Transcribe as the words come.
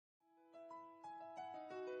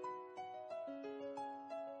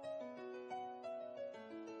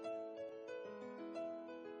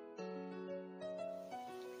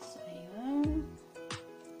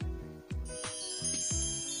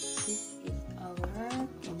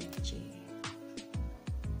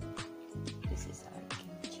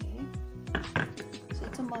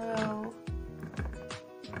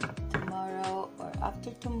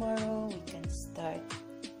tomorrow we can start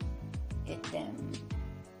eat them.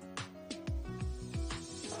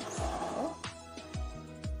 So,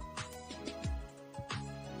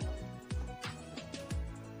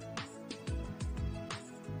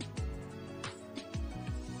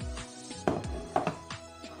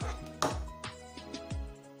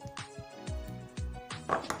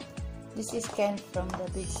 this is canned from the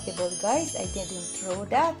vegetable, guys. I didn't throw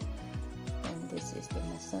that. And this is the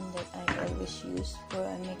mason that I always use for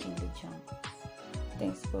making the jam.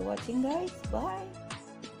 Thanks for watching, guys. Bye.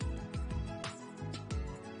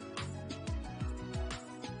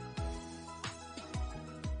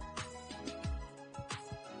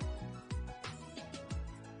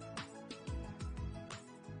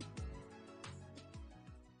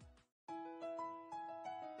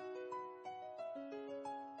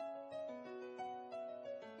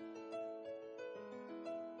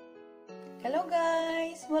 Hello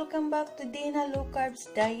guys! Welcome back to DinaLowCarbs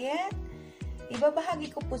Diet. Ibabahagi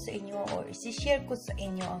ko po sa inyo or isi-share ko sa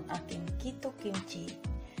inyo ang aking Keto Kimchi.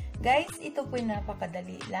 Guys, ito po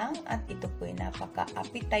napakadali lang at ito po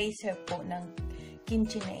napaka-appetizer po ng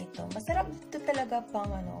kimchi na ito. Masarap ito talaga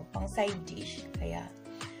pang side dish. Kaya,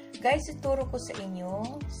 guys, ituro ko sa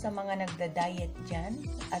inyo sa mga nagda-diet dyan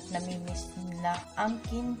at namimiss na ang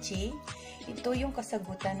kimchi. Ito yung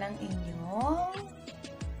kasagutan ng inyong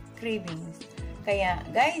cravings. Kaya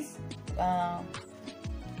guys,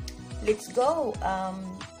 let's go.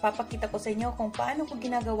 Papakita ko sa inyo kung paano ko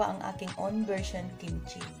ginagawa ang aking own version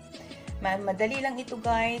kimchi. Madali lang ito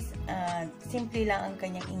guys. Simple lang ang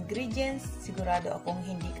kanyang ingredients. Sigurado akong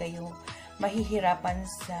hindi kayo mahihirapan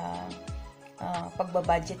sa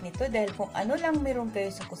pagbabudget nito dahil kung ano lang meron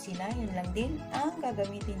kayo sa kusina, yun lang din ang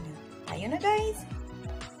gagamitin nyo. Ayun na guys.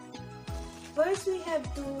 First, we have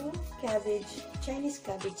two Chinese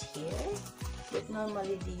cabbage here that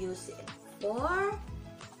normally they use it for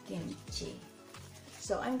kimchi.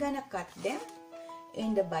 So, I'm gonna cut them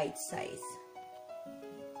in the bite size.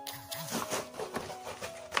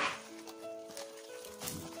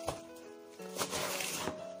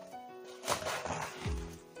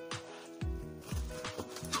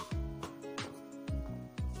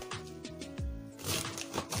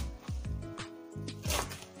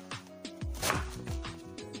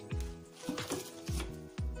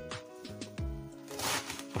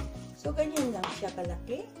 So, ganyan lang siya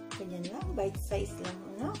kalaki. Ganyan lang. Bite size lang,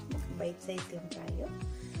 no? Bite size lang tayo.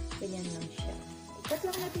 Ganyan lang siya. Ikat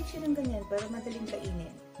lang natin siya ng ganyan para madaling kainin.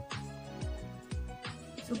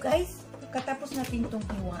 So, guys, katapos natin itong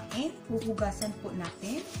hiwain, huhugasan po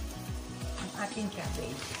natin ang ating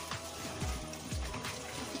cabbage.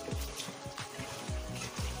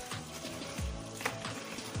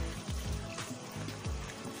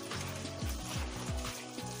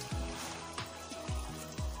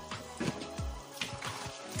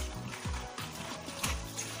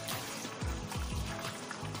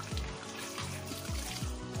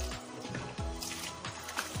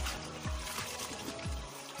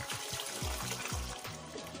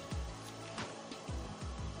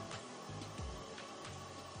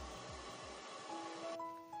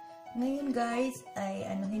 Ngayon guys, ay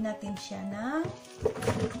anuhin natin siya ng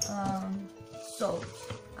salt.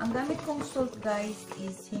 Ang gamit kong salt guys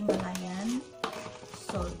is Himalayan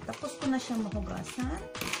salt. Tapos ko na siyang mahugasan.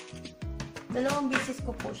 2 beses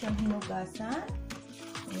ko po siyang hinugasan.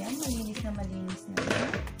 Ayan, malinis na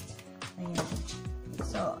yan. Ayan.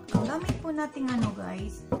 So, ang gamit po natin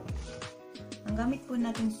guys, ang gamit po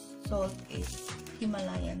natin salt is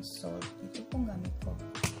Himalayan salt. Ito pong gamit ko.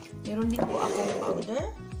 Meron din po akong powder.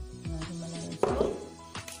 Himalayan salt.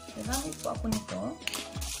 Nagamit po ako nito.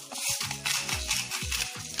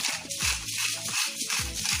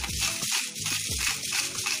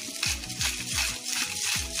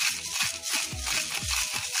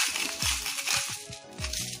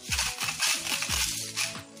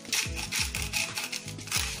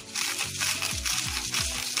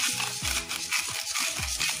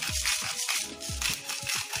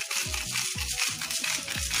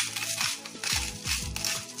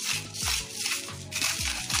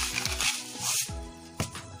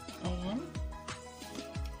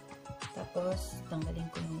 Tapos, tanggalin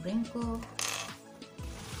ko yung ring ko.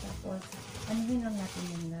 Tapos, anuhin lang natin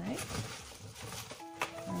yung guys.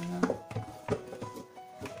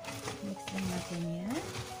 Mix lang natin yan.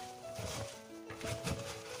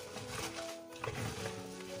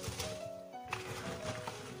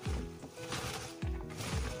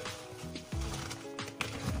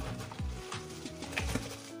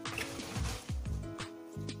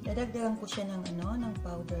 Dadagdagan ko siya ng ng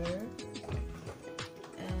powder.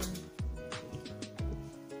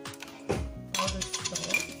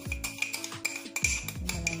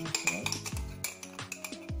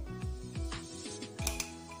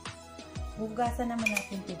 hugasan naman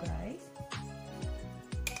natin to, guys.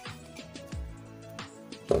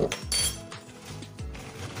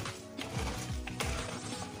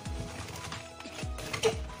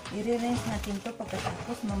 I-rinse natin to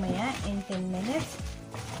pagkatapos mamaya in 10 minutes.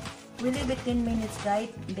 We leave it 10 minutes, guys.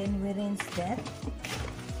 Then we rinse that.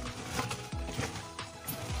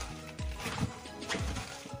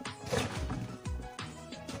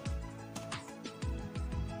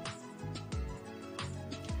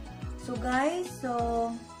 So guys,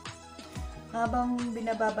 habang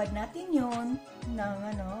binababad natin yun ng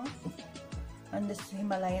on this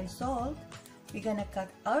Himalayan salt, we're gonna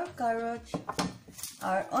cut our carrots,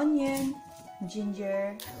 our onion,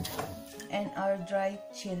 ginger, and our dry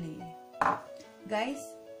chili. Guys,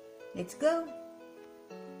 let's go.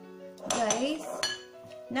 Guys,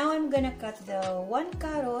 now I'm gonna cut the one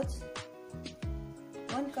carrots,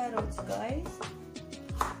 guys.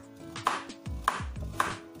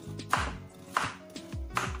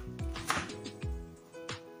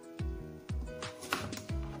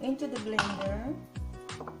 Into the blender.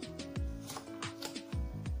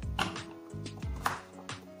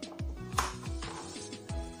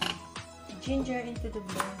 Ginger into the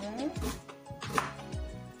blender.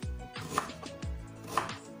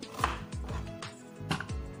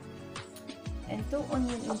 And 2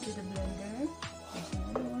 onions into the blender.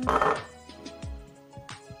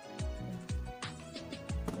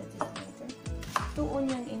 Two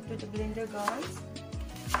onions into the blender, guys.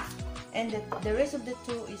 And the rest of the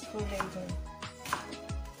 2 is for later.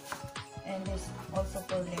 And this also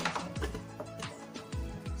for later.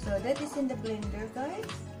 So that is in the blender, guys.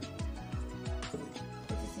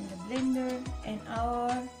 That is in the blender. And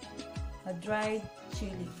our dried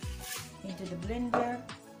chili into the blender.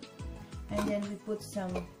 And then we put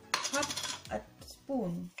some half a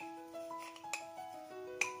spoon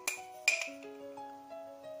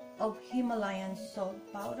of Himalayan salt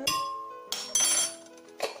powder.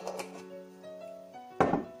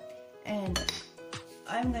 And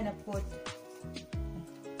I'm gonna put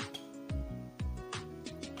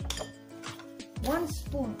 1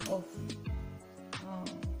 spoon of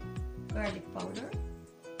garlic powder.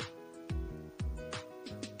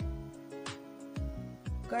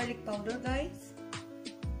 Garlic powder, guys,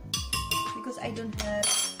 because I don't have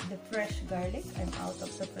the fresh garlic. I'm out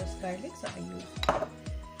of the fresh garlic, so I use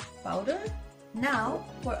powder. Now,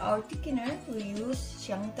 for our thickener, we use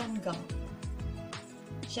Xangtam Gam.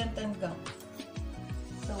 Xangtam Gam.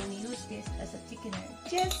 So we use this as a thickener.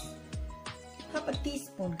 Just half a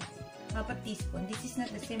teaspoon. Half a teaspoon. This is not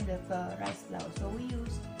the same like rice flour. So we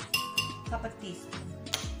use half a teaspoon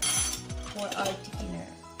for our thickener.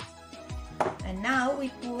 And now we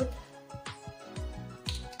put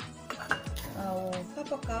half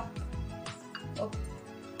a cup of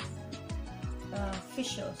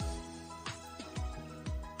fish sauce.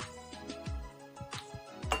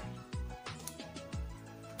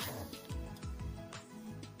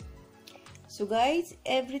 So guys,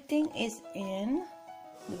 everything is in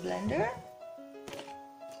the blender.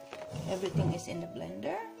 Everything is in the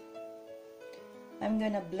blender. I'm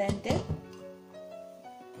gonna blend it.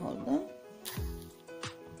 Hold on.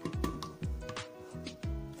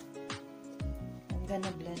 I'm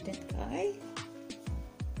gonna blend it, guys.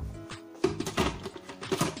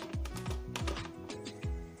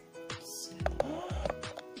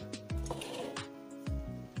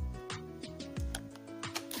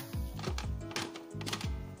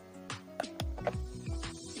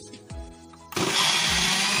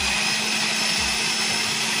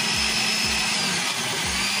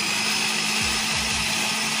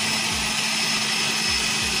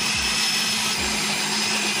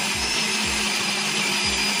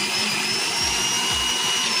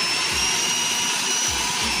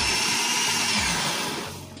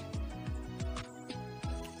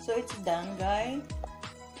 So it's done, guys.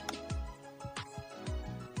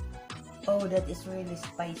 Oh, that is really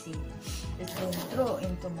spicy. It's going to throw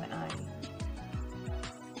into my eye.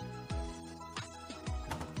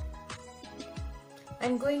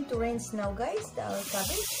 I'm going to rinse now, guys, the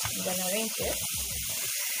cabbage. I'm gonna rinse it.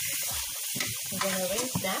 I'm gonna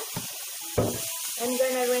rinse that. I'm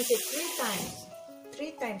gonna rinse it 3 times.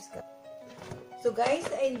 3 times, guys. So guys,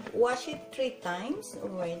 I wash it 3 times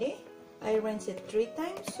already. I rinse it 3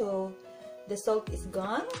 times, so the salt is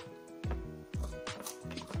gone.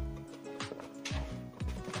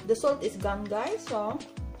 The salt is gone, guys. So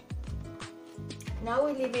now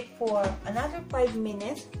we leave it for another 5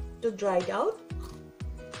 minutes to dry it out.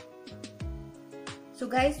 So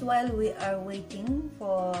guys, while we are waiting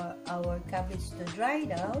for our cabbage to dry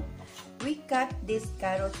it out, we cut these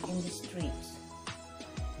carrots in the strips.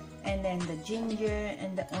 And then the ginger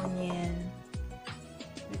and the onion,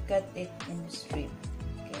 we cut it in the strip.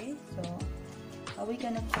 Okay, so how are we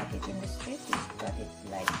gonna cut it in the strip? We cut it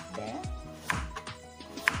like that.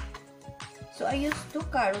 So I used 2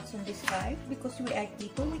 carrots on this guy because we are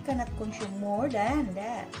keto, we cannot consume more than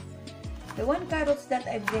that. The 1 carrots that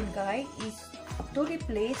I blend, guys, is to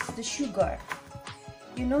replace the sugar.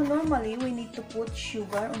 You know, normally we need to put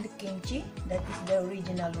sugar on the kimchi. That is the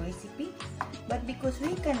original recipe. But because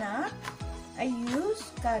we cannot, I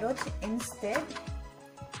use carrots instead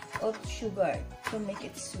of sugar to make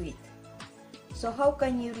it sweet. So how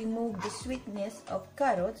can you remove the sweetness of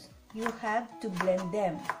carrots? You have to blend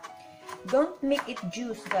them. Don't make it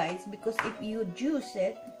juice, guys, because if you juice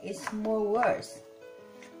it, it's more worse.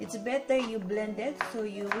 It's better you blend it so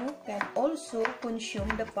you can also consume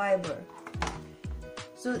the fiber.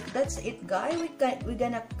 So that's it, guys. We're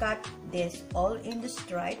gonna cut this all in the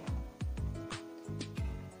stripe.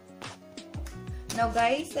 Now,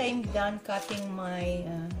 guys, I'm done cutting my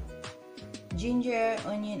ginger,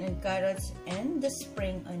 onion, and carrots and the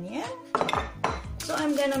spring onion. So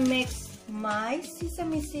I'm gonna mix my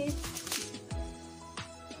sesame seeds.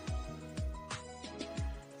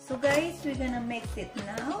 So guys, we're gonna mix it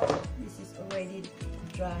now. This is already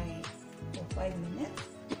dry for 5 minutes.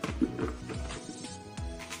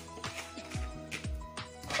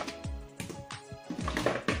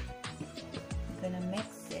 I'm gonna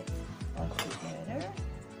mix it all together.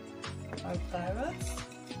 Our carrots,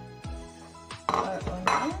 our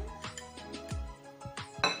onion,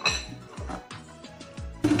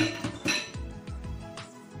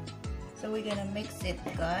 so we're gonna mix it,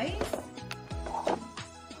 guys.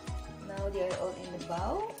 Now they are all in the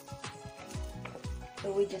bowl,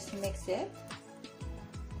 so we just mix it.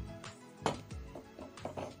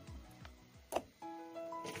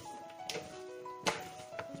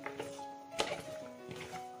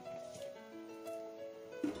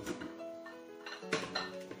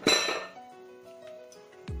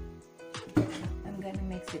 I'm gonna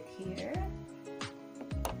mix it here.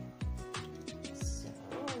 So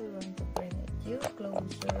we want to bring it a little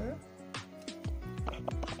closer.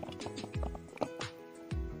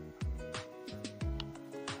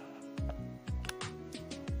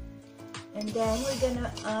 And then we're gonna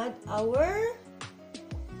add our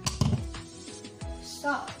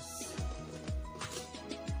sauce.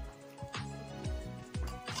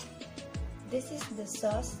 This is the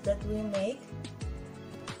sauce that we make,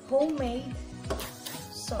 homemade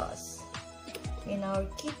sauce in our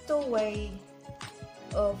keto way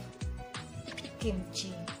of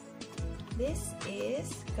kimchi. This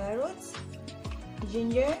is carrots,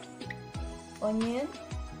 ginger, onion,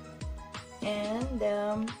 and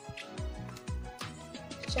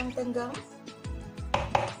Xangtam Gam,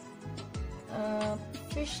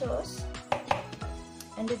 fish sauce,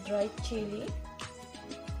 and the dried chili.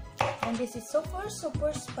 And this is super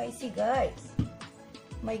spicy, guys.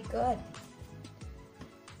 My God,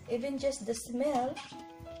 even just the smell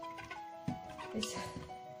is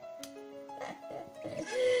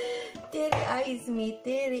teary eyes, me,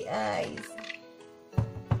 teary eyes.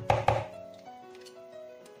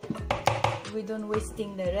 We don't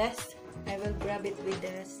wasting the rest. I will grab it with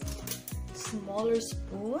a smaller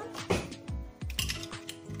spoon.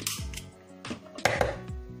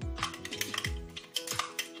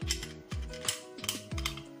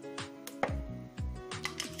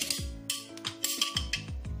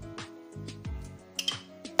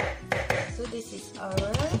 So this is our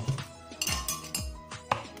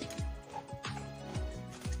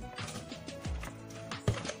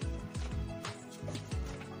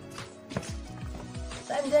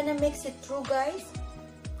I'm gonna mix it through, guys.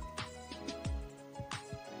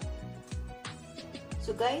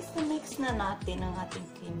 So guys, na-mix na natin ang ating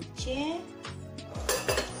kimchi.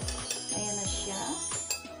 Ayan na siya.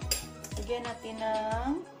 Lagyan natin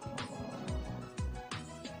ng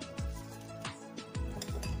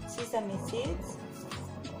sesame seeds.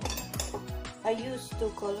 I used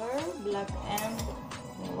 2 color, black and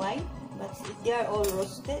white, but they are all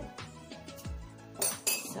roasted.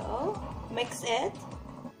 So, mix it.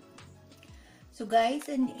 So guys,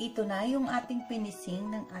 ito na yung ating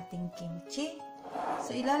finishing ng ating kimchi. So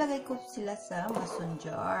ilalagay ko sila sa mason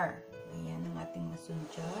jar. Ayan ang ating mason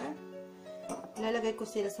jar. Ilalagay ko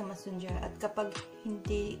sila sa mason jar. At kapag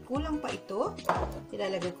hindi kulang pa ito,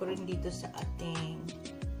 ilalagay ko rin dito sa ating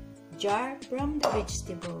jar from the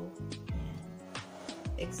vegetable.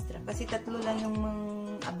 Ayan. Extra. Kasi 3 lang yung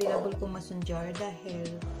available kong mason jar dahil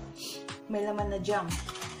may laman na jam.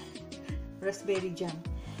 Raspberry jam.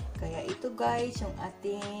 Kaya ito, guys, yung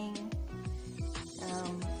ating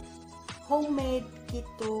homemade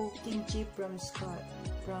keto kimchi from scratch.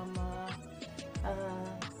 from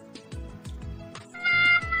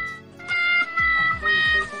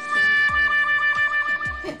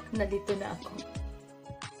nandito na ako.